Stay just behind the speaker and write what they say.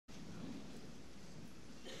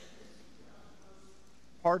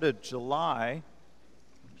part of July,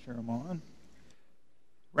 make sure I'm on.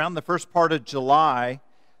 Around the first part of July,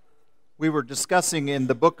 we were discussing in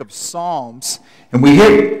the book of Psalms, and we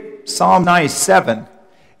hit Psalm 97. And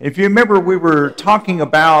if you remember, we were talking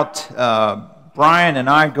about Brian and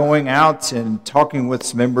I going out and talking with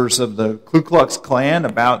some members of the Ku Klux Klan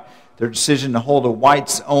about their decision to hold a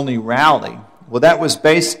whites-only rally. Well, that was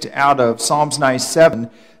based out of Psalms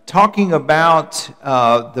 97, talking about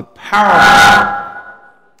the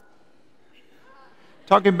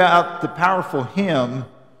powerful hymn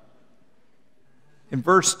in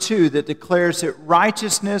verse 2 that declares that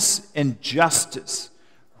righteousness and justice.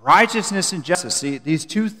 Righteousness and justice. See, these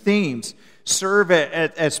two themes serve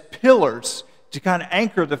as pillars to kind of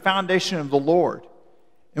anchor the foundation of the Lord.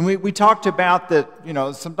 And we talked about that,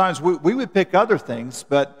 sometimes we would pick other things,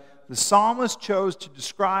 but the psalmist chose to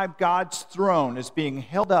describe God's throne as being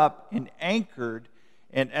held up and anchored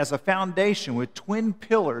and as a foundation with twin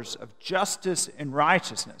pillars of justice and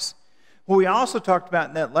righteousness. Well, we also talked about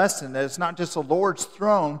in that lesson that it's not just the Lord's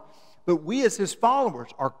throne, but we as His followers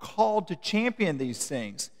are called to champion these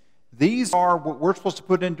things. These are what we're supposed to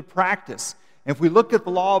put into practice. And if we look at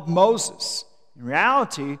the law of Moses, in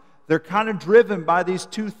reality, they're kind of driven by these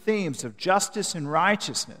two themes of justice and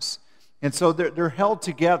righteousness. And so they're held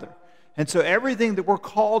together. And so everything that we're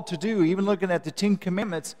called to do, even looking at the Ten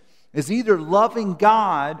Commandments, is either loving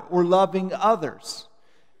God or loving others.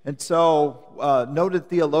 And so noted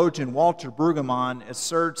theologian Walter Brueggemann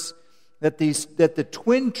asserts that the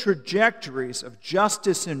twin trajectories of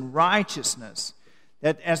justice and righteousness,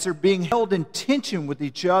 that as they're being held in tension with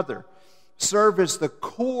each other, serve as the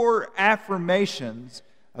core affirmations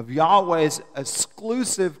of Yahweh's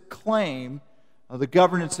exclusive claim of the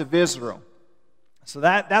governance of Israel. So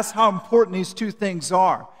that's how important these two things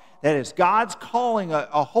are. That is, God's calling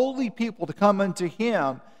a holy people to come unto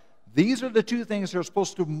Him. These are the two things that are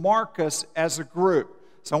supposed to mark us as a group.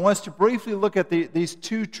 So I want us to briefly look at these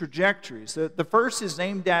two trajectories. The first is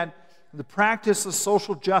aimed at the practice of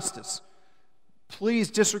social justice.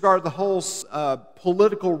 Please disregard the whole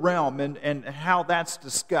political realm and how that's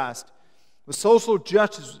discussed. With social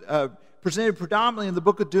justice presented predominantly in the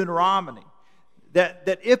book of Deuteronomy,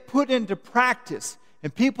 that if put into practice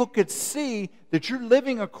and people could see that you're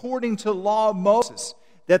living according to the law of Moses,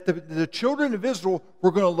 that the children of Israel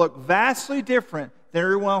were going to look vastly different than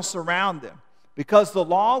everyone else around them, because the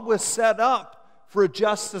law was set up for a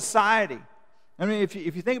just society. I mean, if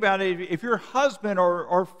you think about it, if your husband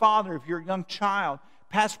or father, if you're a young child,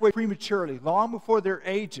 passed away prematurely, long before their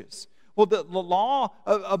ages, well, the law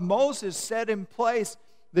of Moses set in place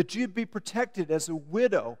that you'd be protected as a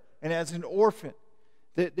widow and as an orphan,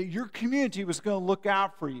 that your community was going to look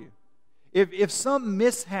out for you. If some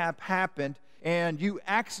mishap happened and you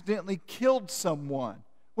accidentally killed someone,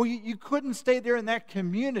 well, you couldn't stay there in that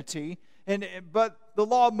community, but the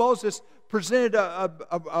law of Moses presented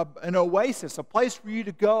an oasis, a place for you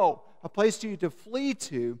to go, a place for you to flee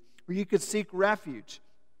to, where you could seek refuge.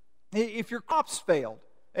 If your crops failed,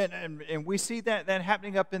 and we see that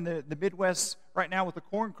happening up in the Midwest right now with the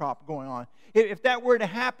corn crop going on. If that were to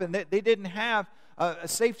happen, they didn't have a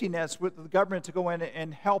safety nets with the government to go in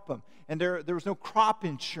and help them. And there was no crop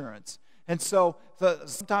insurance. And so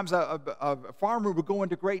sometimes a farmer would go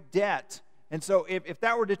into great debt. And so if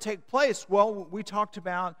that were to take place, well, we talked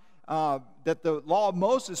about that the law of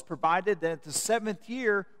Moses provided that the seventh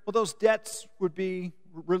year, well, those debts would be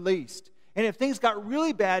released. And if things got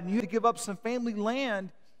really bad and you had to give up some family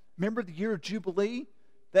land, remember the year of Jubilee?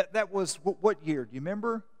 That was what year? Do you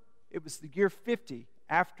remember? It was the year 50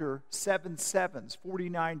 after 7 sevens,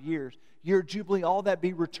 49 years. Year of Jubilee, all that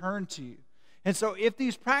be returned to you. And so if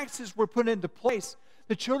these practices were put into place,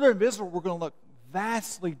 the children of Israel were going to look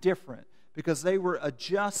vastly different because they were a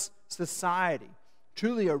just society,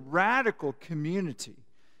 truly a radical community.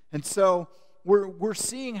 And so we're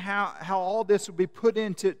seeing how all this would be put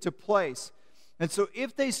into place. And so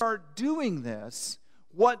if they start doing this,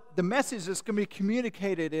 what the message that's going to be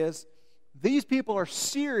communicated is these people are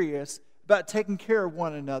serious about taking care of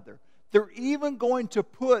one another. They're even going to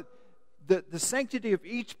put the sanctity of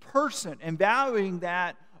each person and valuing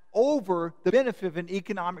that over the benefit of an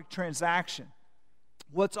economic transaction.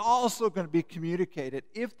 What's also going to be communicated,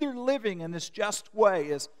 if they're living in this just way,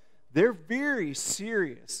 is they're very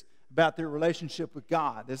serious about their relationship with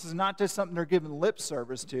God. This is not just something they're giving lip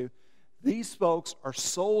service to. These folks are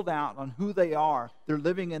sold out on who they are. They're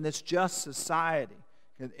living in this just society.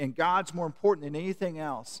 And God's more important than anything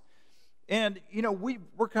else. And,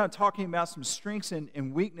 we're kind of talking about some strengths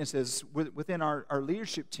and weaknesses within our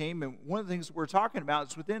leadership team. And one of the things we're talking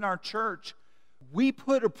about is within our church, we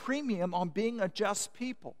put a premium on being a just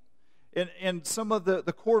people. And some of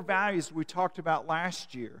the core values we talked about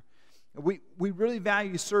last year. We really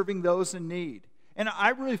value serving those in need. And I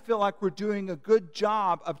really feel like we're doing a good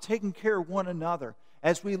job of taking care of one another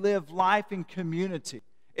as we live life in community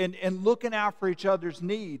and looking out for each other's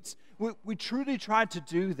needs. We truly try to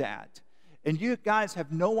do that. And you guys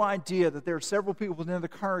have no idea that there are several people within the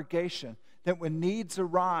congregation that when needs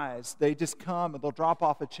arise, they just come and they'll drop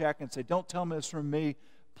off a check and say, don't tell me it's from me.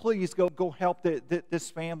 Please go help this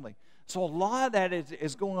family. So a lot of that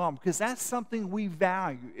is going on because that's something we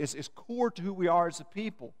value, is core to who we are as a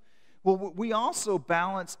people. Well, we also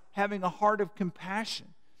balance having a heart of compassion.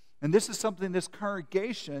 And this is something this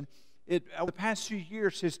congregation, over the past few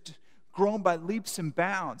years, has grown by leaps and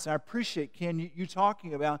bounds. And I appreciate, Ken, you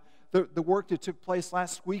talking about the work that took place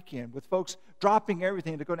last weekend with folks dropping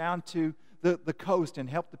everything to go down to the coast and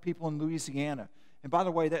help the people in Louisiana. And by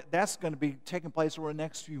the way, that's going to be taking place over the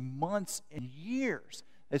next few months and years.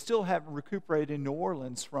 They still haven't recuperated in New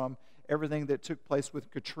Orleans from everything that took place with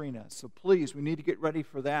Katrina. So please, we need to get ready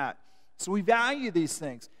for that. So we value these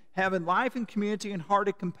things, having life in community and heart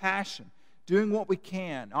of compassion, doing what we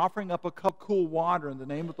can, offering up a cup of cool water in the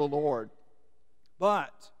name of the Lord.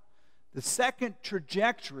 But the second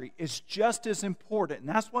trajectory is just as important, and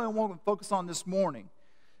that's what I want to focus on this morning.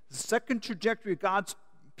 The second trajectory of God's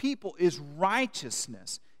people is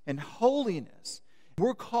righteousness and holiness.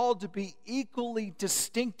 We're called to be equally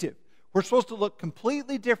distinctive. We're supposed to look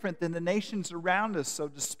completely different than the nations around us, so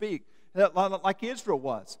to speak, like Israel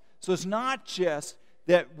was. So it's not just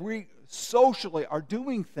that we socially are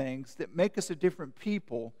doing things that make us a different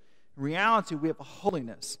people. In reality, we have a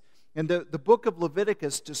holiness. And the book of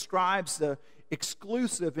Leviticus describes the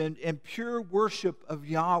exclusive and pure worship of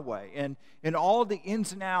Yahweh and all the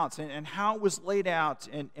ins and outs and how it was laid out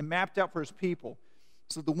and mapped out for his people.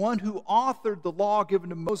 So the one who authored the law given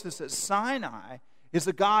to Moses at Sinai is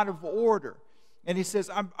a God of order. And he says,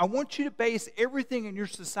 I want you to base everything in your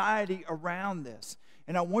society around this.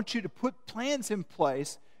 And I want you to put plans in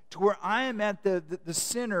place to where I am at the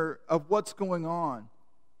center of what's going on.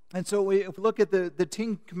 And so if we look at the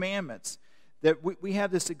Ten Commandments, that we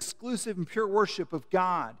have this exclusive and pure worship of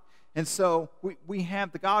God. And so we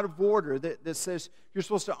have the God of order that says you're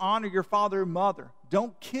supposed to honor your father and mother.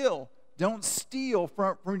 Don't kill. Don't steal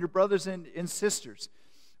from your brothers and sisters.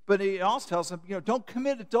 But he also tells them, don't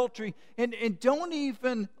commit adultery and don't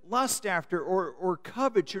even lust after or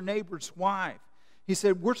covet your neighbor's wife. He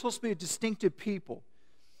said we're supposed to be a distinctive people.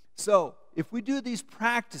 So if we do these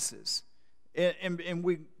practices, and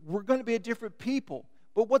we're going to be a different people.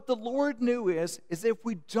 But what the Lord knew is if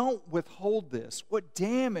we don't withhold this, what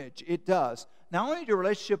damage it does, not only to your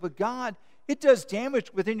relationship with God, it does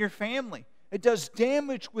damage within your family. It does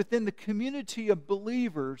damage within the community of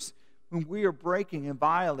believers when we are breaking and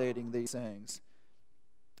violating these things.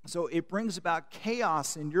 So it brings about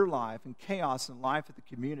chaos in your life and chaos in the life of the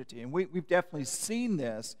community. And we've definitely seen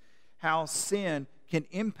this, how sin can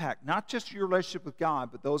impact not just your relationship with God,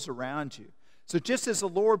 but those around you. So just as the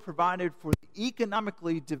Lord provided for the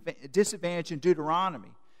economically disadvantaged in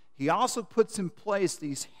Deuteronomy, he also puts in place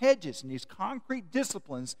these hedges and these concrete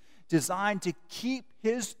disciplines designed to keep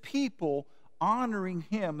his people honoring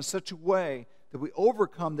him in such a way that we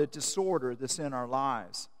overcome the disorder that's in our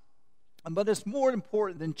lives. But it's more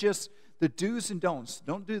important than just the do's and don'ts.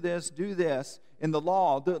 Don't do this, do this. In the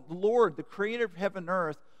law, the Lord, the creator of heaven and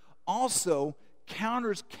earth, also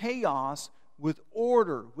counters chaos with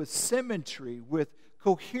order, with symmetry, with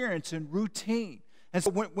coherence and routine. And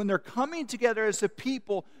so when they're coming together as a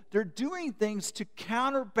people, they're doing things to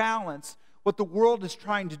counterbalance what the world is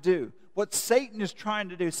trying to do, what Satan is trying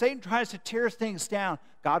to do. Satan tries to tear things down.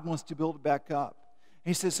 God wants to build it back up.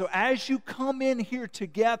 And he says, so as you come in here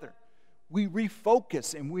together, we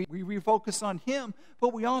refocus, and we refocus on him,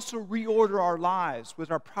 but we also reorder our lives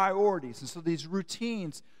with our priorities. And so these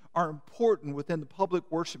routines are important within the public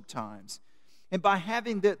worship times. And by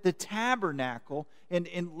having the tabernacle and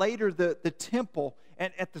later the temple,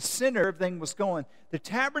 and at the center everything was going, the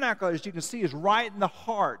tabernacle, as you can see, is right in the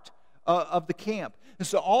heart of the camp. And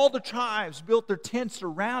so all the tribes built their tents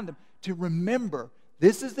around them to remember,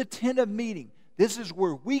 this is the tent of meeting. This is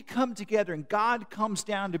where we come together and God comes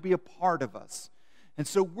down to be a part of us. And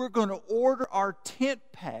so we're going to order our tent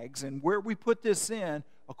pegs and where we put this in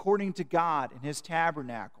according to God and his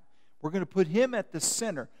tabernacle. We're going to put him at the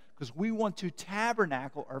center because we want to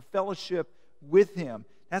tabernacle our fellowship with him.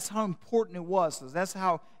 That's how important it was. So that's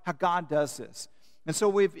how God does this. And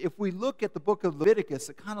so if we look at the book of Leviticus,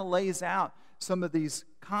 it kind of lays out some of these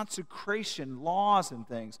consecration laws and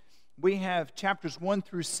things. We have chapters 1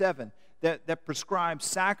 through 7 that prescribes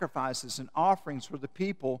sacrifices and offerings for the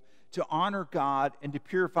people to honor God and to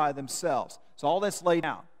purify themselves. So all that's laid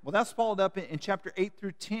out. Well, that's followed up in chapter 8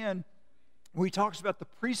 through 10, where he talks about the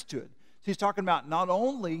priesthood. So he's talking about not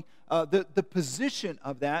only the position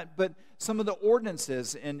of that, but some of the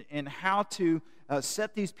ordinances and how to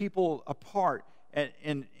set these people apart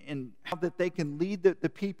and how that they can lead the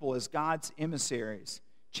people as God's emissaries.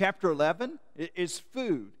 Chapter 11 is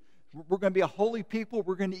food. We're going to be a holy people.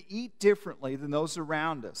 We're going to eat differently than those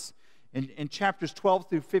around us. In chapters 12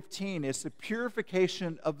 through 15, it's the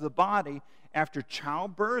purification of the body after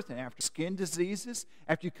childbirth and after skin diseases,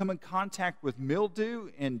 after you come in contact with mildew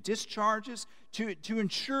and discharges, to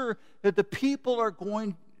ensure that the people are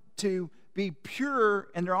going to be pure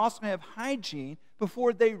and they're also going to have hygiene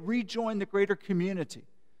before they rejoin the greater community.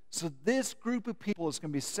 So this group of people is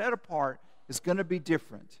going to be set apart, is going to be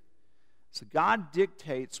different. So God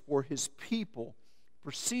dictates for his people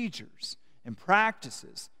procedures and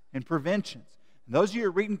practices and preventions. And those of you who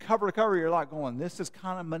are reading cover to cover, you're like going, this is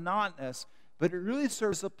kind of monotonous, but it really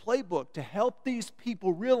serves as a playbook to help these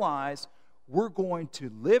people realize we're going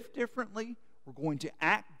to live differently, we're going to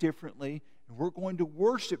act differently, and we're going to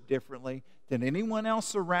worship differently than anyone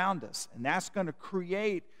else around us. And that's going to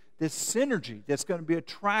create this synergy that's going to be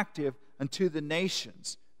attractive unto the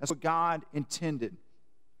nations. That's what God intended.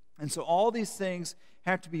 And so all these things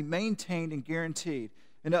have to be maintained and guaranteed.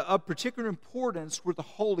 And of particular importance were the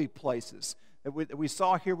holy places that we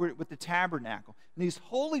saw here with the tabernacle. And these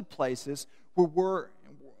holy places were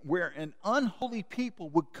where an unholy people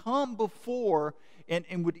would come before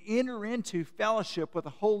and would enter into fellowship with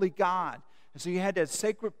a holy God. And so you had to have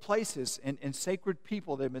sacred places and sacred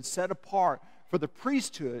people that had been set apart for the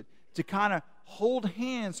priesthood to kind of hold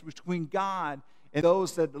hands between God and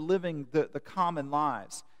those that are living the common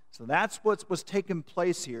lives. So that's what's taking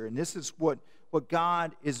place here, and this is what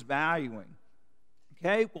God is valuing.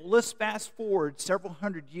 Okay, well, let's fast forward several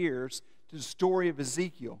hundred years to the story of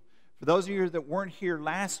Ezekiel. For those of you that weren't here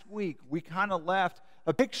last week, we kind of left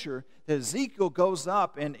a picture that Ezekiel goes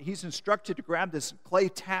up and he's instructed to grab this clay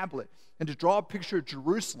tablet and to draw a picture of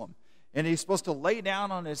Jerusalem. And he's supposed to lay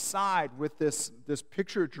down on his side with this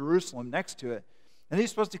picture of Jerusalem next to it. And he's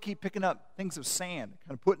supposed to keep picking up things of sand,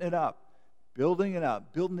 kind of putting it up, building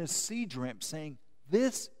this siege ramp, saying,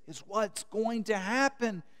 this is what's going to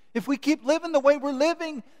happen. If we keep living the way we're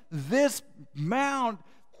living, this mound,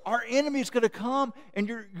 our enemy is going to come, and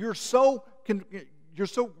you're so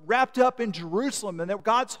wrapped up in Jerusalem and that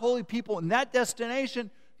God's holy people in that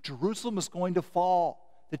destination, Jerusalem is going to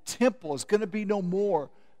fall. The temple is going to be no more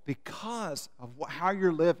because of how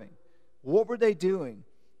you're living. What were they doing?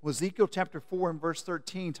 Well, Ezekiel chapter 4 and verse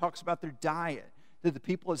 13 talks about their diet, that the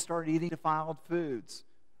people had started eating defiled foods.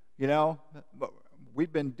 You know,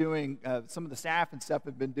 we've been doing, some of the staff and stuff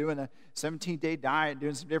have been doing a 17-day diet,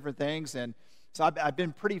 doing some different things, and so I've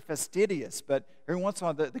been pretty fastidious, but every once in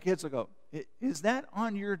a while the kids will go, is that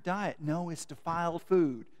on your diet? No, it's defiled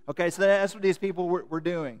food. Okay, so that's what these people were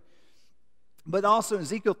doing. But also in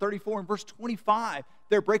Ezekiel 34 and verse 25,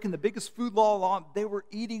 they're breaking the biggest food law. They were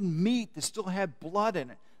eating meat that still had blood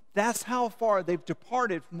in it. That's how far they've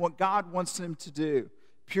departed from what God wants them to do.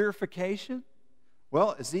 Purification?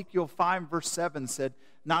 Well, Ezekiel 5 verse 7 said,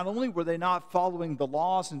 not only were they not following the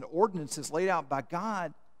laws and ordinances laid out by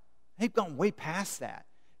God, they've gone way past that.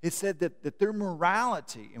 It said that their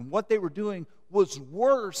morality and what they were doing was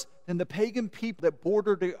worse than the pagan people that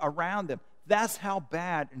bordered around them. That's how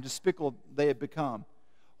bad and despicable they had become.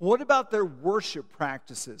 What about their worship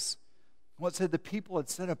practices? Well, it said the people had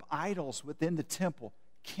set up idols within the temple.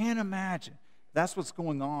 Can't imagine. That's what's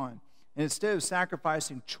going on. And instead of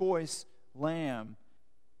sacrificing choice lamb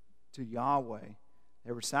to Yahweh,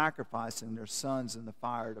 they were sacrificing their sons in the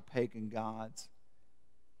fire to pagan gods.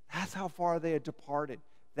 That's how far they had departed.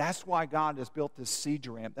 That's why God has built this siege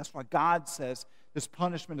ramp. That's why God says this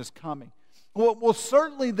punishment is coming. Well,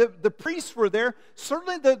 certainly the priests were there.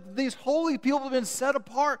 Certainly these holy people have been set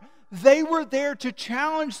apart. They were there to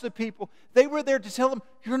challenge the people. They were there to tell them,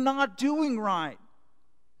 you're not doing right.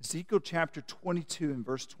 Ezekiel chapter 22 and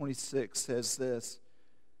verse 26 says this,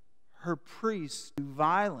 her priests do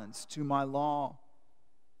violence to my law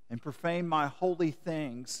and profane my holy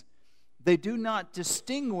things. They do not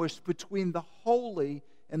distinguish between the holy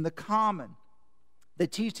and the common. They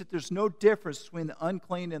teach that there's no difference between the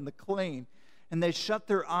unclean and the clean. And they shut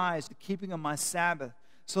their eyes to keeping of my Sabbath,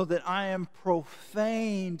 so that I am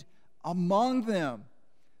profaned among them.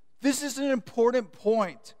 This is an important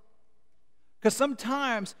point. Because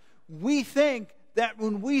sometimes we think that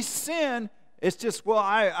when we sin, it's just, well,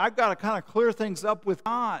 I've got to kind of clear things up with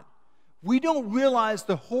God. We don't realize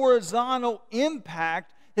the horizontal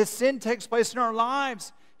impact that sin takes place in our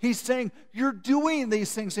lives. He's saying, you're doing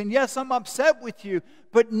these things, and yes, I'm upset with you,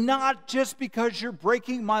 but not just because you're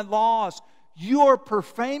breaking my laws. You are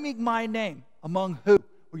profaning my name among who?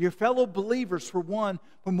 Well, your fellow believers, for one,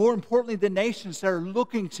 but more importantly, the nations that are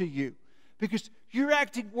looking to you. Because you're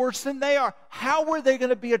acting worse than they are. How are they going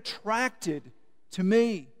to be attracted to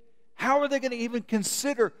me? How are they going to even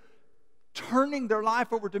consider turning their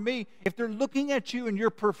life over to me if they're looking at you and you're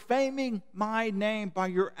profaning my name by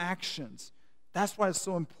your actions? That's why it's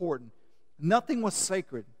so important. Nothing was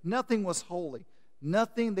sacred. Nothing was holy.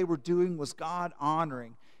 Nothing they were doing was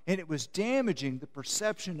God-honoring. And it was damaging the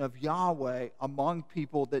perception of Yahweh among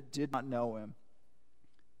people that did not know Him.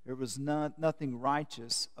 There was nothing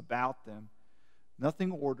righteous about them.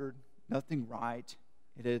 Nothing ordered, nothing right.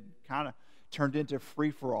 It had kind of turned into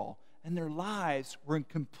free-for-all. And their lives were in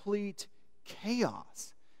complete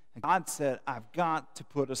chaos. And God said, I've got to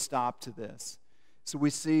put a stop to this. So we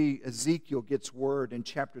see Ezekiel gets word in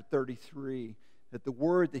chapter 33 that the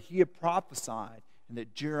word that he had prophesied and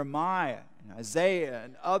that Jeremiah and Isaiah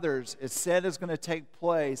and others had said is going to take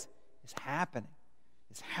place is happening.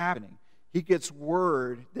 It's happening. He gets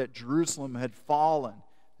word that Jerusalem had fallen.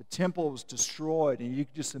 The temple was destroyed. And you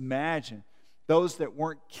can just imagine those that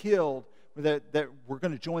weren't killed, that were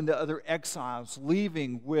going to join the other exiles,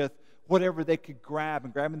 leaving with whatever they could grab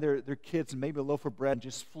and grabbing their kids and maybe a loaf of bread and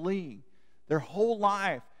just fleeing. Their whole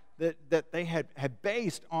life that they had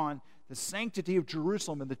based on the sanctity of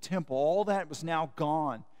Jerusalem and the temple, all that was now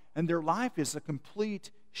gone. And their life is a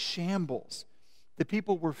complete shambles. The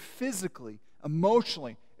people were physically,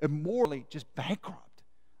 emotionally, and morally just bankrupt.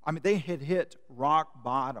 I mean, they had hit rock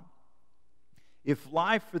bottom. If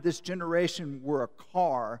life for this generation were a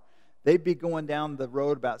car, they'd be going down the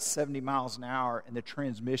road about 70 miles an hour and the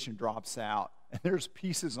transmission drops out and there's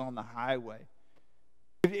pieces on the highway.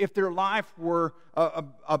 If their life were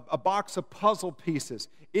a box of puzzle pieces,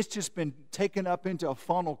 it's just been taken up into a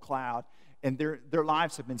funnel cloud and their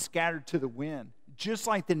lives have been scattered to the wind, just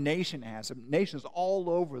like the nation has. Nations all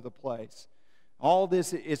over the place. All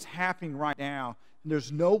this is happening right now. And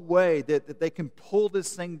there's no way that they can pull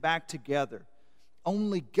this thing back together.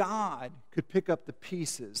 Only God could pick up the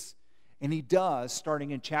pieces. And He does,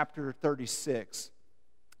 starting in chapter 36.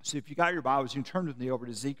 So if you got your Bibles, you can turn with me over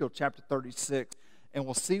to Ezekiel chapter 36. And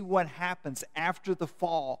we'll see what happens after the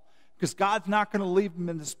fall. Because God's not going to leave them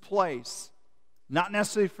in this place. Not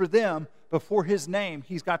necessarily for them, but for His name.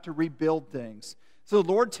 He's got to rebuild things. So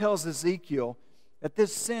the Lord tells Ezekiel that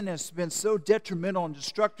this sin has been so detrimental and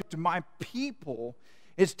destructive to my people.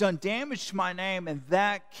 It's done damage to my name, and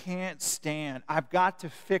that can't stand. I've got to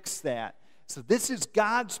fix that. So this is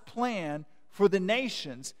God's plan for the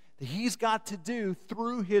nations that He's got to do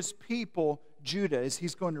through His people, Judah, as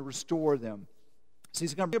He's going to restore them. So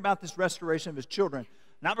He's going to bring about this restoration of His children,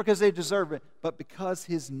 not because they deserve it, but because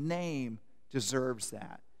His name deserves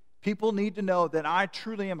that. People need to know that I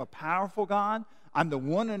truly am a powerful God. I'm the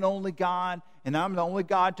one and only God, and I'm the only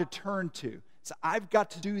God to turn to. So I've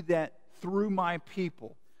got to do that through my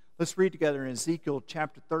people. Let's read together in Ezekiel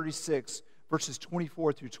chapter 36, verses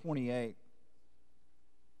 24 through 28.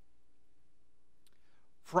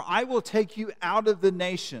 For I will take you out of the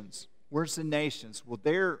nations. Where's the nations? Well,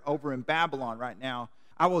 they're over in Babylon right now.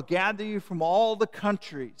 I will gather you from all the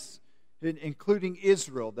countries, including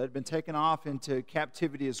Israel, that had been taken off into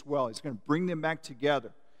captivity as well. He's going to bring them back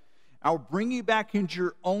together. I will bring you back into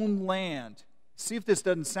your own land. See if this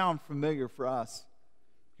doesn't sound familiar for us.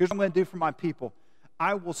 Here's what I'm going to do for my people.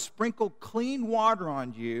 I will sprinkle clean water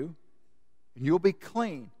on you, and you'll be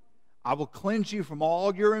clean. I will cleanse you from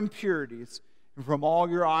all your impurities and from all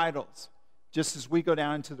your idols, just as we go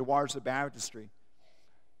down into the waters of baptistry.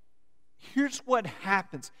 Here's what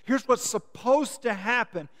happens. Here's what's supposed to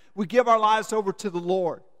happen. We give our lives over to the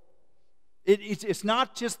Lord. It's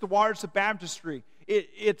not just the waters of baptistry.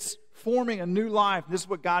 It's forming a new life. This is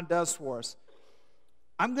what God does for us.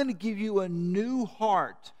 I'm going to give you a new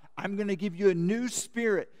heart. I'm going to give you a new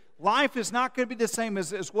spirit. Life is not going to be the same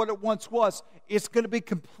as what it once was. It's going to be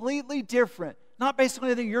completely different. Not based on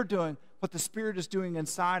anything you're doing, what the Spirit is doing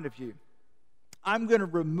inside of you. I'm going to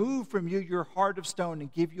remove from you your heart of stone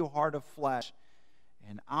and give you a heart of flesh.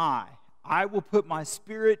 And I will put my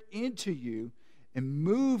Spirit into you and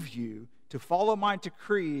move you to follow my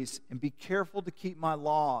decrees and be careful to keep my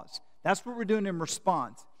laws. That's what we're doing in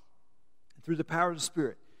response. Through the power of the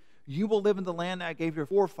Spirit. You will live in the land that I gave your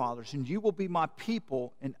forefathers, and you will be my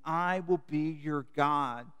people, and I will be your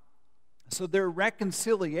God. So their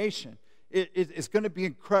reconciliation is going to be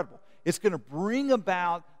incredible. It's going to bring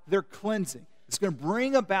about their cleansing. It's going to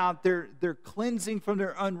bring about their cleansing from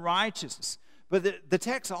their unrighteousness. But the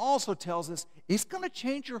text also tells us it's going to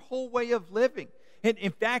change your whole way of living. And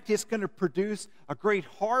in fact, it's going to produce a great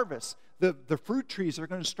harvest. The fruit trees are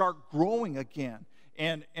going to start growing again.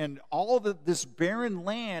 And all of this barren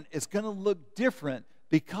land is going to look different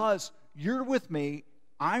because you're with me,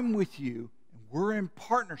 I'm with you, and we're in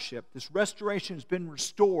partnership. This restoration has been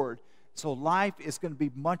restored, so life is going to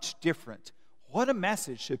be much different. What a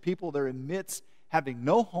message to people that are amidst having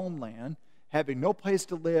no homeland, having no place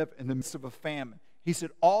to live in the midst of a famine. He said,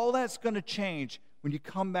 all that's going to change when you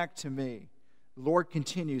come back to me. The Lord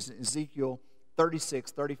continues in Ezekiel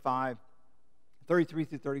 36, 35, 33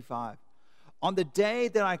 through 35. On the day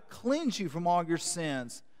that I cleanse you from all your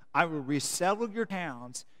sins, I will resettle your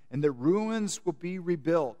towns, and the ruins will be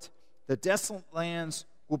rebuilt. The desolate lands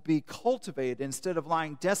will be cultivated instead of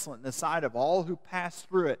lying desolate in the sight of all who pass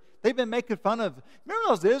through it. They've been making fun of, remember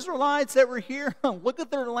those Israelites that were here? Look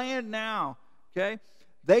at their land now. Okay?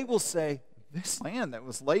 They will say, this land that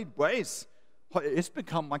was laid waste, it's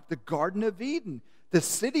become like the Garden of Eden. The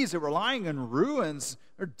cities that were lying in ruins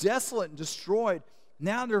are desolate and destroyed.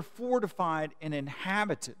 Now they're fortified and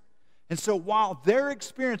inhabited. And so while they're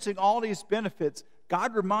experiencing all these benefits,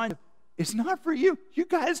 God reminds them, it's not for you. You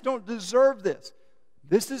guys don't deserve this.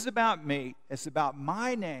 This is about me. It's about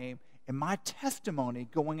my name and my testimony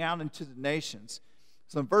going out into the nations.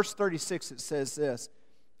 So in verse 36 it says this,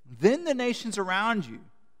 then the nations around you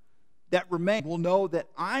that remain will know that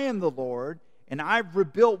I am the Lord, and I've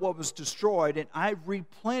rebuilt what was destroyed, and I've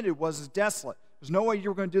replanted what was desolate. There's no way you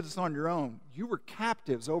were going to do this on your own. You were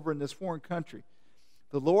captives over in this foreign country.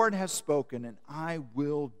 The Lord has spoken, and I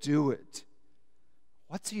will do it.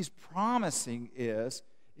 What he's promising is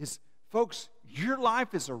folks, your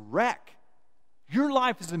life is a wreck. Your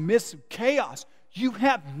life is a midst of chaos. You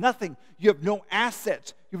have nothing. You have no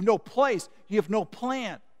assets. You have no place. You have no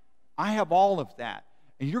plan. I have all of that.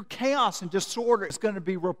 And your chaos and disorder is going to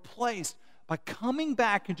be replaced by coming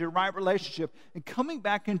back into a right relationship and coming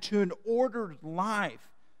back into an ordered life.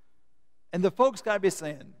 And the folks got to be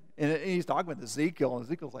saying, and he's talking with Ezekiel, and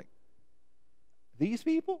Ezekiel's like, these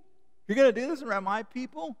people? You're going to do this around my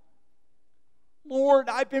people? Lord,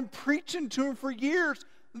 I've been preaching to them for years.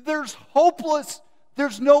 There's hopeless.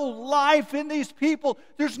 There's no life in these people.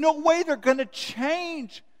 There's no way they're going to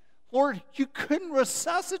change. Lord, you couldn't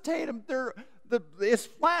resuscitate them. It's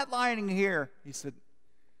flatlining here. He said,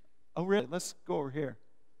 oh, really? Let's go over here.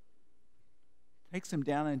 Takes him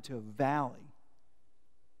down into a valley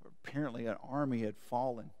where apparently an army had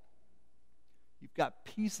fallen. You've got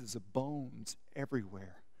pieces of bones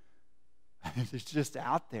everywhere. It's just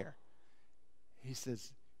out there. He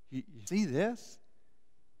says, you see this?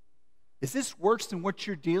 Is this worse than what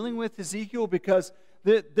you're dealing with, Ezekiel? Because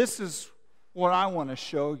this is what I want to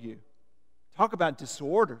show you. Talk about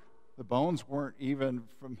disorder. The bones weren't even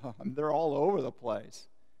they're all over the place.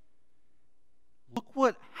 Look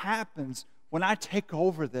what happens when I take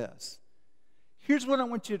over this. Here's what I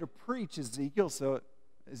want you to preach, Ezekiel. So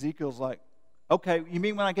Ezekiel's like, okay, you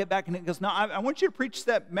mean when I get back? And he goes, no, I want you to preach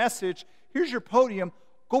that message. Here's your podium.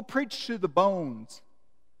 Go preach to the bones.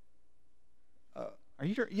 Are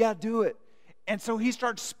you sure? Yeah, do it. And so he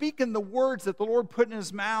starts speaking the words that the Lord put in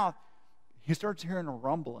his mouth. He starts hearing a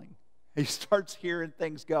rumbling. He starts hearing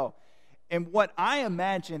things go. And what I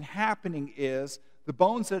imagine happening is the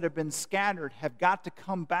bones that have been scattered have got to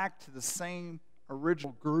come back to the same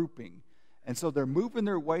original grouping. And so they're moving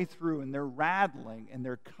their way through, and they're rattling, and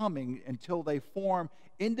they're coming until they form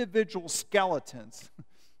individual skeletons.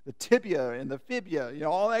 The tibia and the fibia,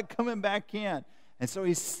 all that coming back in. And so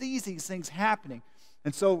he sees these things happening.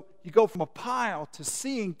 And so you go from a pile to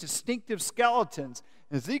seeing distinctive skeletons.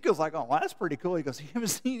 And Ezekiel's like, oh, well, that's pretty cool. He goes, you haven't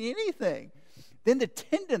seen anything. Then the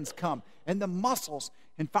tendons come and the muscles.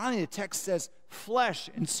 And finally the text says flesh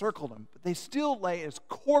encircled them. But they still lay as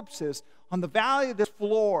corpses on the valley of this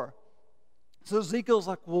floor. So Ezekiel's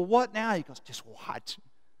like, well, what now? He goes, just watch.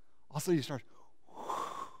 Also you start,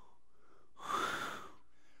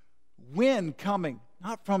 wind coming,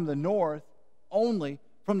 not from the north only,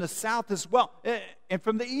 from the south as well, and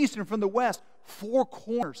from the east and from the west, four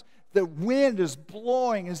corners. The wind is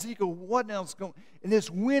blowing. Ezekiel, what else going? And this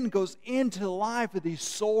wind goes into the life of these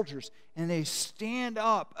soldiers, and they stand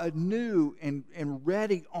up a new and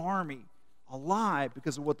ready army, alive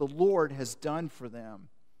because of what the Lord has done for them.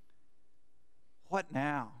 What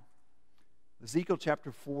now? Ezekiel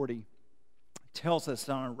chapter 40 tells us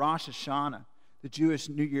on Rosh Hashanah, the Jewish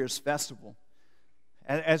New Year's festival,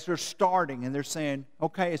 as they're starting and they're saying,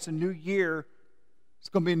 okay, it's a new year. It's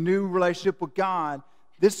going to be a new relationship with God.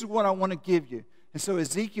 This is what I want to give you. And so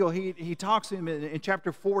Ezekiel, he talks to him in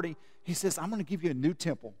chapter 40. He says, I'm going to give you a new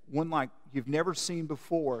temple, one like you've never seen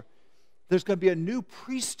before. there's going to be a new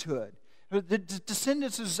priesthood. The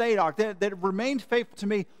descendants of Zadok that have remained faithful to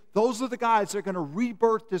me, those are the guys that are going to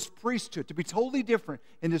rebirth this priesthood to be totally different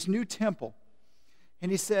in this new temple.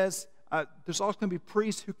 And he says there's also going to be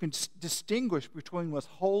priests who can distinguish between what's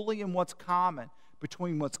holy and what's common,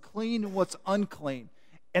 between what's clean and what's unclean.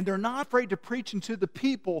 And they're not afraid to preach into the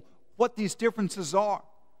people what these differences are.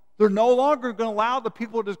 They're no longer going to allow the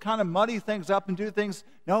people to kind of muddy things up and do things.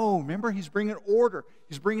 No, remember, he's bringing order.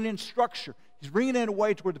 He's bringing in structure. He's bringing it in a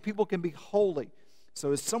way to where the people can be holy.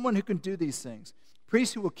 So as someone who can do these things,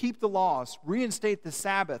 priests who will keep the laws, reinstate the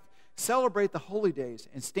Sabbath, celebrate the holy days,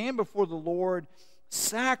 and stand before the Lord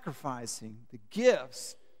sacrificing the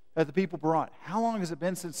gifts that the people brought. How long has it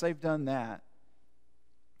been since they've done that?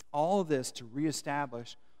 All of this to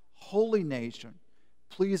reestablish holy nation,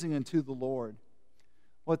 pleasing unto the Lord.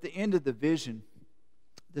 Well, at the end of the vision,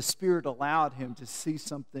 the Spirit allowed him to see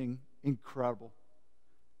something incredible,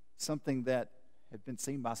 something that had been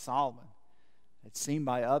seen by Solomon, had seen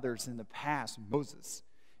by others in the past, Moses,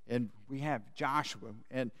 and we have Joshua,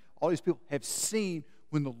 and all these people have seen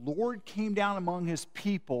when the Lord came down among his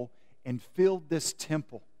people and filled this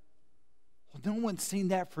temple. Well, no one's seen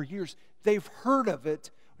that for years. They've heard of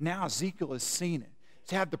it. Now Ezekiel has seen it.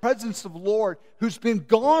 To have the presence of the Lord, who's been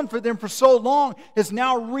gone for them for so long, is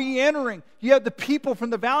now re-entering. You have the people from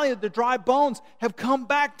the valley of the dry bones have come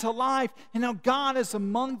back to life, and now God is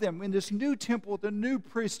among them in this new temple with a new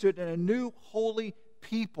priesthood and a new holy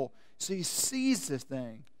people. So he sees this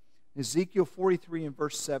thing. In Ezekiel 43 and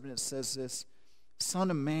verse 7, it says this,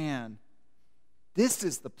 Son of man, this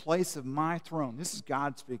is the place of my throne. This is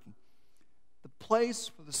God speaking. The place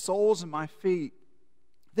for the soles of my feet.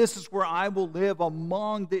 This is where I will live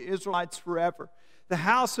among the Israelites forever. The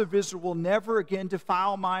house of Israel will never again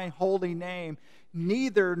defile my holy name,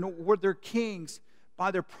 neither were their kings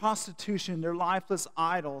by their prostitution, their lifeless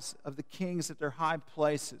idols of the kings at their high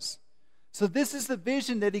places. So this is the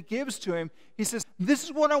vision that he gives to him. He says, this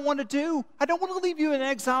is what I want to do. I don't want to leave you in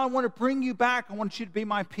exile. I want to bring you back. I want you to be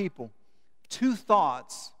my people. 2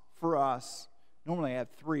 thoughts for us. Normally I have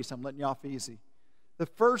 3, so I'm letting you off easy. The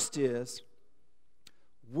first is,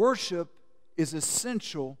 worship is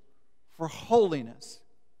essential for holiness.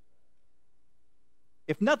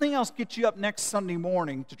 If nothing else gets you up next Sunday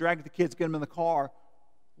morning to drag the kids, get them in the car,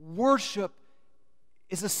 worship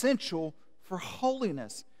is essential for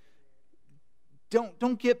holiness.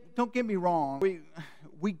 Don't get me wrong.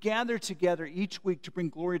 We gather together each week to bring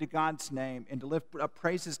glory to God's name and to lift up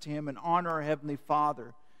praises to Him and honor our Heavenly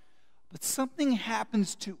Father. But something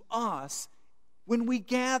happens to us when we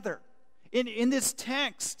gather. In this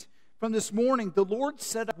text from this morning, the Lord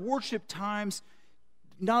set up worship times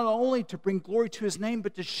not only to bring glory to His name,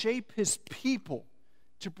 but to shape His people,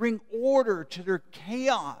 to bring order to their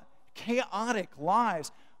chaotic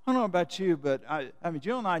lives. I don't know about you, but I mean,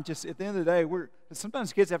 Jill and I just, at the end of the day,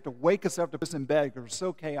 sometimes kids have to wake us up to put us in bed because we're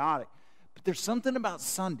so chaotic. But there's something about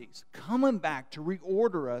Sundays coming back to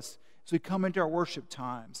reorder us as we come into our worship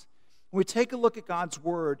times. When we take a look at God's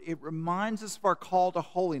Word, it reminds us of our call to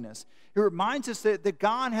holiness. It reminds us that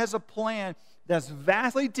God has a plan that's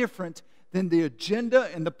vastly different than the agenda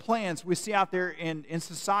and the plans we see out there in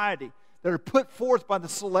society that are put forth by the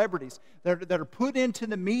celebrities, that are put into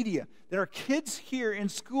the media, that our kids here in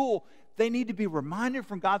school, they need to be reminded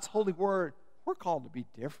from God's holy Word, we're called to be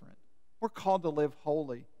different. We're called to live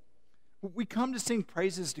holy. We come to sing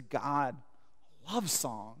praises to God, love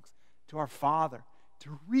songs to our Father,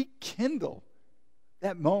 to rekindle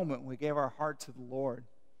that moment when we gave our heart to the Lord.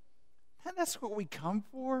 And that's what we come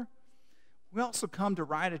for. We also come to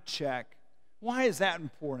write a check. Why is that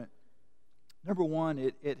important? Number one,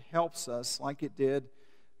 it helps us, like it did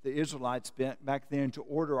the Israelites back then, to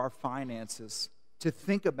order our finances, to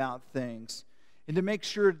think about things, and to make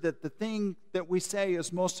sure that the thing that we say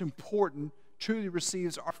is most important truly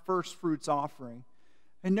receives our first fruits offering.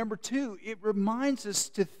 And number two, it reminds us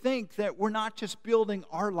to think that we're not just building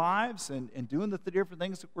our lives and doing the different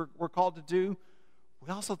things that we're called to do.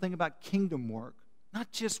 We also think about kingdom work,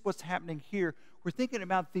 not just what's happening here. We're thinking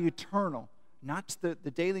about the eternal, not just the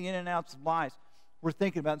daily in and outs of life. We're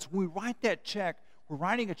thinking about it. So when we write that check, we're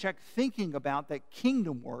writing a check thinking about that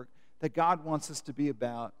kingdom work that God wants us to be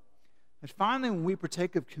about. And finally, when we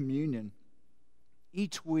partake of communion,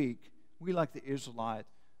 each week, we, like the Israelites,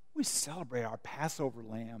 we celebrate our Passover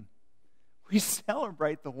lamb. We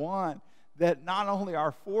celebrate the one that not only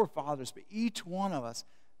our forefathers, but each one of us,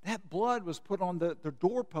 that blood was put on the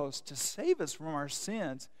doorpost to save us from our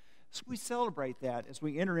sins. So we celebrate that as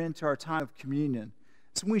we enter into our time of communion.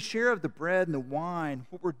 So when we share of the bread and the wine,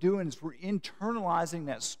 what we're doing is we're internalizing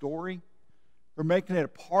that story. We're making it a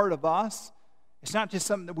part of us. It's not just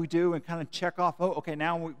something that we do and kind of check off, oh, okay,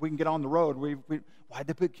 now we can get on the road. Why'd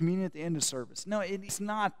they put communion at the end of service? No, it's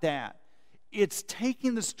not that. It's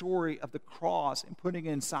taking the story of the cross and putting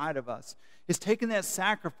it inside of us. It's taking that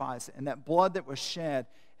sacrifice and that blood that was shed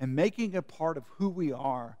and making it a part of who we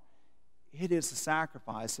are. It is the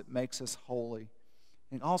sacrifice that makes us holy.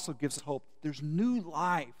 It also gives us hope. There's new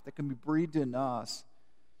life that can be breathed in us.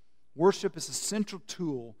 Worship is a central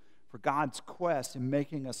tool for God's quest in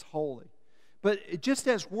making us holy. But just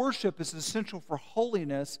as worship is essential for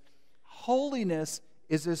holiness, holiness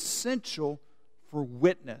is essential for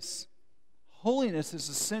witness. Holiness is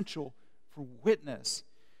essential for witness.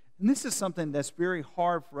 And this is something that's very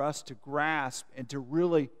hard for us to grasp and to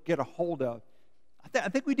really get a hold of. I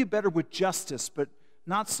think we do better with justice, but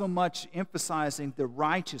not so much emphasizing the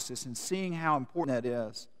righteousness and seeing how important that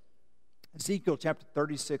is. Ezekiel chapter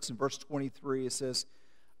 36 and verse 23, it says,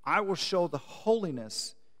 I will show the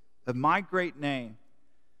holiness of my great name.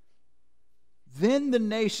 Then the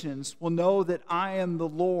nations will know that I am the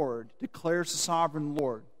Lord, declares the sovereign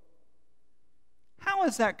Lord. How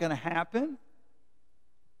is that going to happen?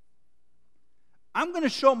 I'm going to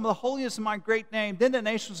show them the holiness of my great name. Then the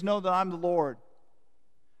nations know that I'm the Lord.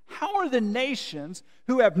 How are the nations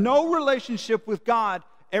who have no relationship with God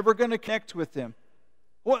ever going to connect with Him?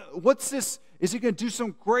 What's this? Is He going to do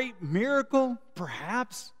some great miracle?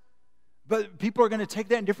 Perhaps. But people are going to take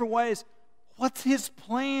that in different ways. What's His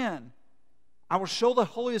plan? I will show the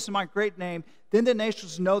holiness of my great name. Then the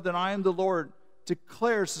nations know that I am the Lord,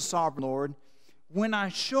 declares the sovereign Lord. When I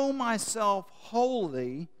show myself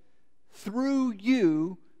holy through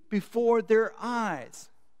you before their eyes.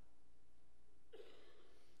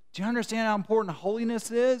 Do you understand how important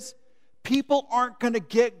holiness is? People aren't going to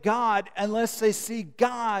get God unless they see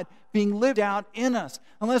God being lived out in us.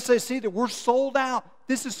 Unless they see that we're sold out.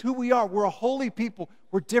 This is who we are. We're a holy people.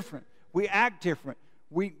 We're different. We act different.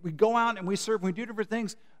 We go out and we serve. We do different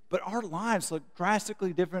things. But our lives look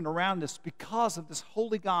drastically different around us because of this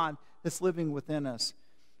holy God that's living within us.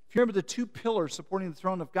 If you remember the two pillars supporting the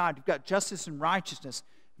throne of God, you've got justice and righteousness.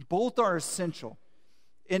 Both are essential.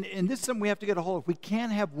 And this is something we have to get a hold of. We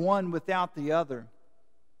can't have one without the other.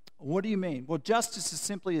 What do you mean? Well, justice is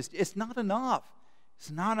simply, it's not enough.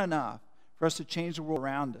 It's not enough for us to change the world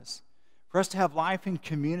around us. For us to have life in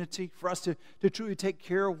community, for us to truly take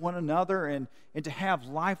care of one another and to have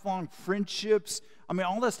lifelong friendships. I mean,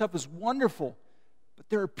 all that stuff is wonderful. But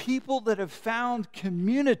there are people that have found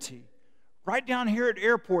community right down here at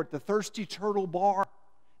airport, the Thirsty Turtle Bar.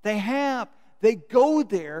 They go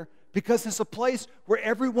there because it's a place where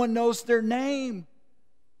everyone knows their name.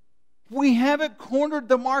 We haven't cornered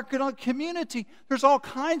the market on community. There's all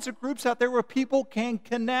kinds of groups out there where people can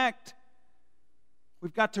connect.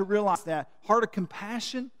 We've got to realize that. Heart of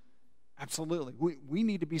compassion? Absolutely. We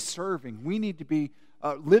need to be serving. We need to be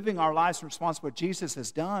living our lives in response to what Jesus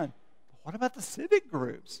has done. But what about the civic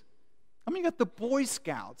groups? I mean, you got the Boy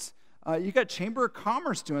Scouts. You got Chamber of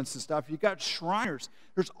Commerce doing some stuff. You got Shriners.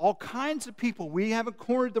 There's all kinds of people. We haven't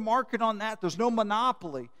cornered the market on that. There's no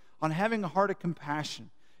monopoly on having a heart of compassion.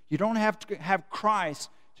 You don't have to have Christ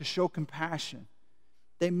to show compassion.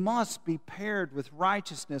 They must be paired with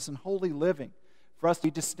righteousness and holy living for us to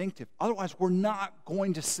be distinctive. Otherwise, we're not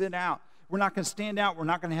going to sit out. We're not going to stand out. We're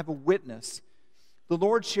not going to have a witness. The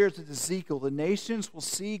Lord shares with Ezekiel, the nations will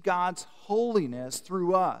see God's holiness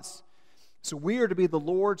through us. So we are to be the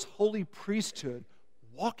Lord's holy priesthood,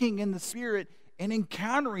 walking in the Spirit and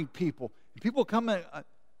encountering people. And people come in,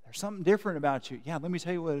 there's something different about you. Yeah, let me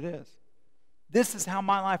tell you what it is. This is how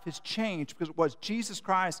my life has changed because of what Jesus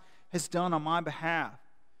Christ has done on my behalf.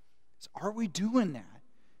 So are we doing that?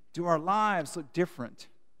 Do our lives look different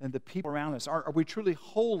than the people around us? Are we truly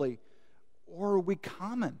holy or are we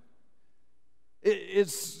common?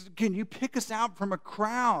 Can you pick us out from a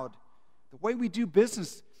crowd? The way we do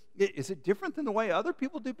business, is it different than the way other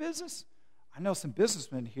people do business? I know some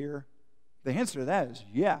businessmen here. The answer to that is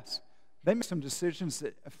yes. They make some decisions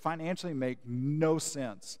that financially make no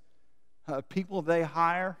sense. People they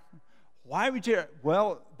hire, why would you?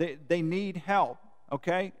 Well, they need help,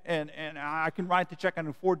 okay? And I can write the check. I can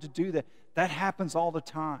afford to do that. That happens all the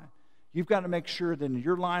time. You've got to make sure that in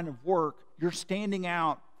your line of work, you're standing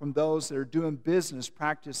out from those that are doing business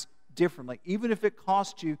practice differently, even if it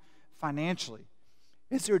costs you financially.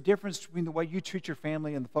 Is there a difference between the way you treat your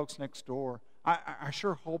family and the folks next door? I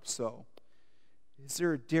sure hope so. Is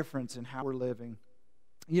there a difference in how we're living?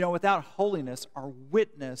 You know, without holiness, our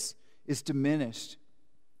witness is diminished.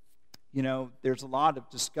 You know, there's a lot of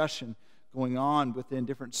discussion going on within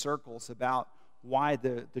different circles about why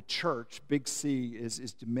the church, Big C,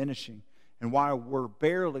 is diminishing. and why we're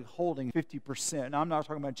barely holding 50%. And I'm not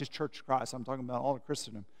talking about just Church of Christ. I'm talking about all of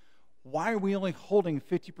Christendom. Why are we only holding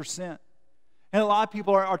 50%? And a lot of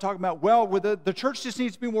people are talking about, well, the church just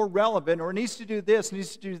needs to be more relevant, or it needs to do this,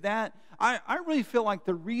 needs to do that. I really feel like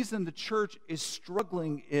the reason the church is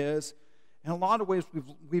struggling is, in a lot of ways,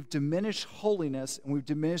 we've diminished holiness and we've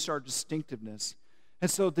diminished our distinctiveness. And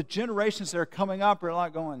so the generations that are coming up are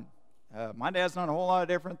like going, my dad's not a whole lot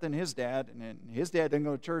different than his dad, and his dad didn't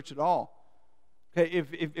go to church at all. Okay,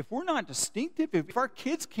 if we're not distinctive, if our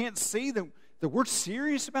kids can't see that we're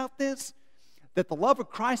serious about this, that the love of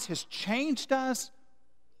Christ has changed us,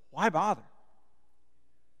 why bother?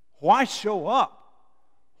 Why show up?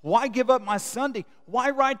 Why give up my Sunday?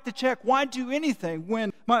 Why write the check? Why do anything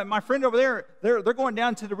when my friend over there, they're going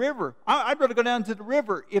down to the river? I'd rather go down to the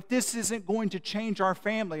river if this isn't going to change our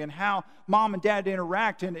family and how mom and dad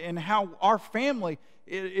interact and how our family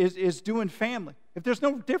is doing family. If there's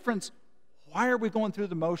no difference, why are we going through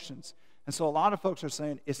the motions? And so a lot of folks are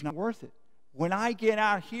saying, it's not worth it. When I get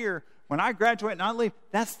out here, when I graduate and I leave,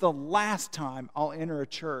 that's the last time I'll enter a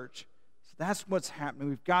church. So that's what's happening.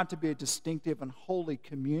 We've got to be a distinctive and holy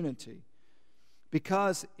community.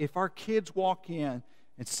 Because if our kids walk in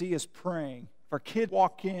and see us praying, if our kids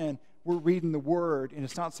walk in, we're reading the Word, and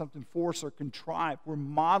it's not something forced or contrived, we're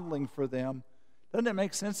modeling for them, doesn't it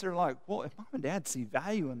make sense? They're like, well, if mom and dad see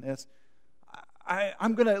value in this,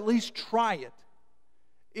 I'm going to at least try it.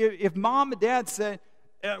 If mom and dad say,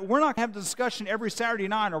 we're not going to have the discussion every Saturday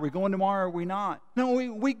night, are we going tomorrow or are we not? No,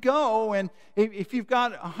 we go, and if you've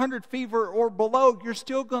got 100 fever or below, you're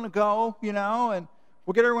still going to go, and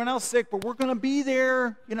we'll get everyone else sick, but we're going to be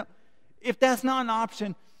there, If that's not an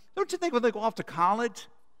option, don't you think when they go off to college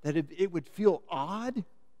that it would feel odd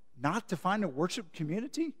not to find a worship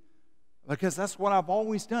community? Because that's what I've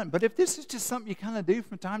always done. But if this is just something you kind of do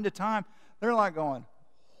from time to time, they're like going,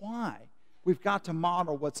 why? We've got to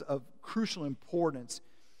model what's of crucial importance.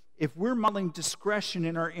 If we're modeling discretion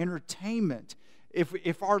in our entertainment,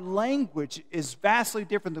 if our language is vastly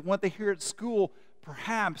different than what they hear at school,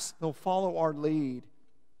 perhaps they'll follow our lead.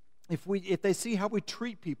 If they see how we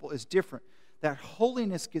treat people is different, that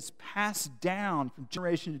holiness gets passed down from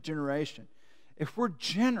generation to generation. If we're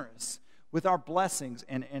generous with our blessings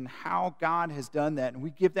and how God has done that, and we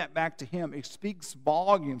give that back to Him, it speaks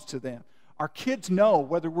volumes to them. Our kids know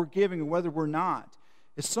whether we're giving or whether we're not.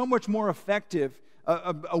 It's so much more effective,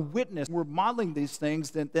 a witness. We're modeling these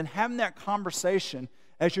things than having that conversation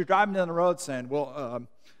as you're driving down the road saying, well,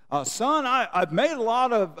 son, I've made a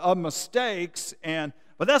lot of mistakes,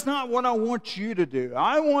 but that's not what I want you to do.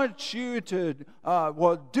 I want you to,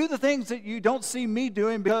 do the things that you don't see me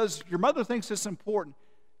doing because your mother thinks it's important.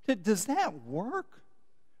 Does that work?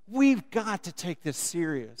 We've got to take this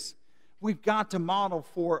serious. We've got to model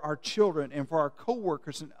for our children and for our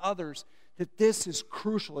coworkers and others that this is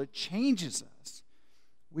crucial. It changes us.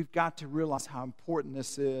 We've got to realize how important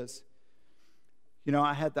this is.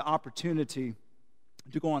 I had the opportunity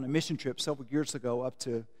to go on a mission trip several years ago up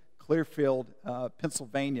to Clearfield,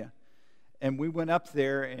 Pennsylvania. And we went up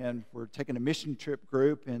there and we're taking a mission trip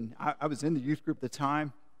group, and I was in the youth group at the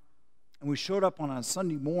time. And we showed up on a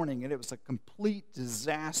Sunday morning, and it was a complete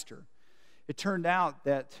disaster. It turned out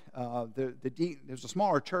that there's a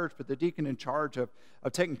smaller church, but the deacon in charge of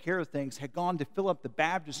taking care of things had gone to fill up the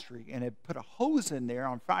baptistry and had put a hose in there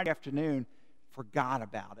on Friday afternoon, forgot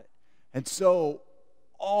about it. And so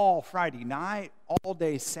all Friday night, all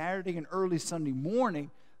day Saturday, and early Sunday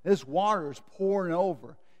morning, this water is pouring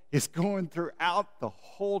over. It's going throughout the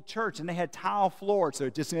whole church, and they had tile floors, so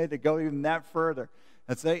it just needed to go even that further.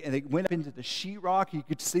 And they went up into the sheetrock. You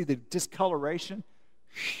could see the discoloration.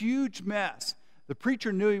 Huge mess. The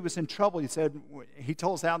preacher knew he was in trouble. He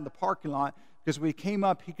told us out in the parking lot, because when he came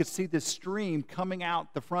up, he could see this stream coming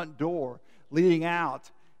out the front door, leading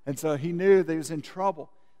out. And so he knew that he was in trouble.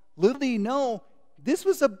 Little did he know, this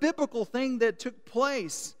was a biblical thing that took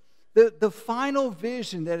place. The final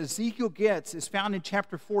vision that Ezekiel gets is found in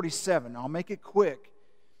chapter 47. I'll make it quick.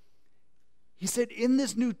 He said, in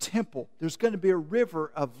this new temple, there's going to be a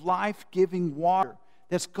river of life-giving water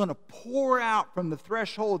that's going to pour out from the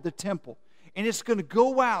threshold of the temple. And it's going to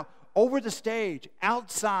go out over the stage,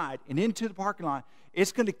 outside, and into the parking lot.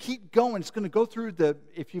 It's going to keep going. It's going to go through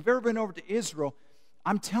if you've ever been over to Israel,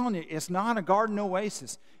 I'm telling you, it's not a garden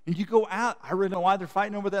oasis. And you go out, I really don't know why they're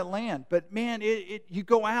fighting over that land. But man, you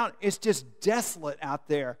go out, it's just desolate out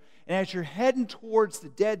there. And as you're heading towards the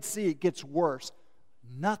Dead Sea, it gets worse.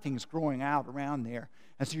 Nothing's growing out around there.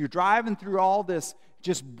 And so you're driving through all this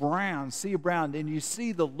just sea of brown, and you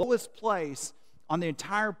see the lowest place on the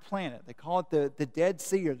entire planet. They call it the Dead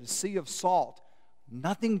Sea, or the Sea of Salt.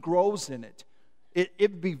 Nothing grows in it. it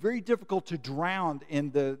would be very difficult to drown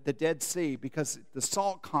in the Dead Sea because the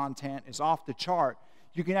salt content is off the chart.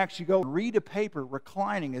 You can actually go and read a paper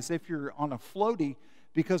reclining as if you're on a floaty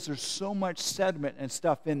because there's so much sediment and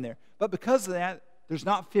stuff in there. But because of that, there's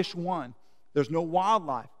not fish one. There's no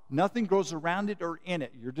wildlife. Nothing grows around it or in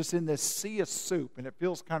it. You're just in this sea of soup, and it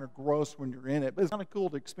feels kind of gross when you're in it, but it's kind of cool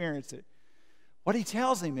to experience it. What he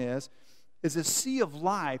tells him is a sea of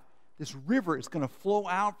life, this river is going to flow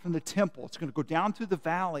out from the temple. It's going to go down through the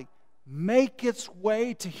valley, make its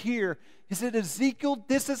way to here. He said, Ezekiel,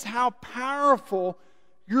 this is how powerful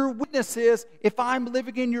your witness is if I'm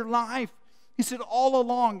living in your life. He said, all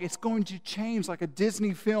along, it's going to change like a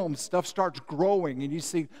Disney film. Stuff starts growing, and you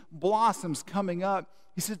see blossoms coming up.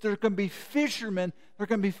 He said, there are going to be fishermen. They're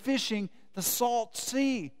going to be fishing the salt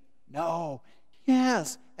sea. No.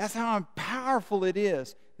 Yes, that's how powerful it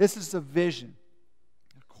is. This is a vision.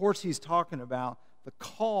 Of course, he's talking about the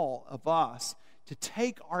call of us to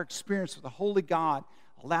take our experience with the Holy God,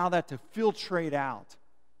 allow that to filtrate out.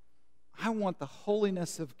 I want the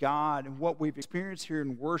holiness of God and what we've experienced here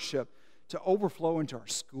in worship to overflow into our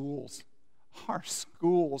schools. Our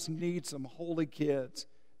schools need some holy kids.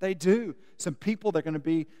 They do. Some people that are going to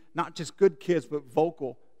be not just good kids, but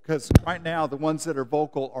vocal. Because right now, the ones that are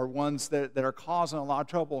vocal are ones that are causing a lot of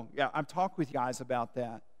trouble. Yeah, I've talked with you guys about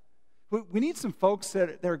that. We need some folks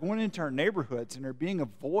that are going into our neighborhoods and are being a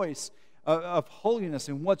voice of holiness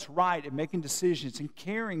and what's right and making decisions and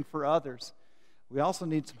caring for others. We also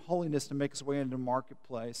need some holiness to make its way into the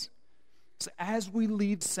marketplace. So as we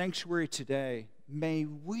leave sanctuary today, may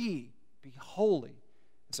we be holy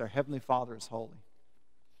as our Heavenly Father is holy.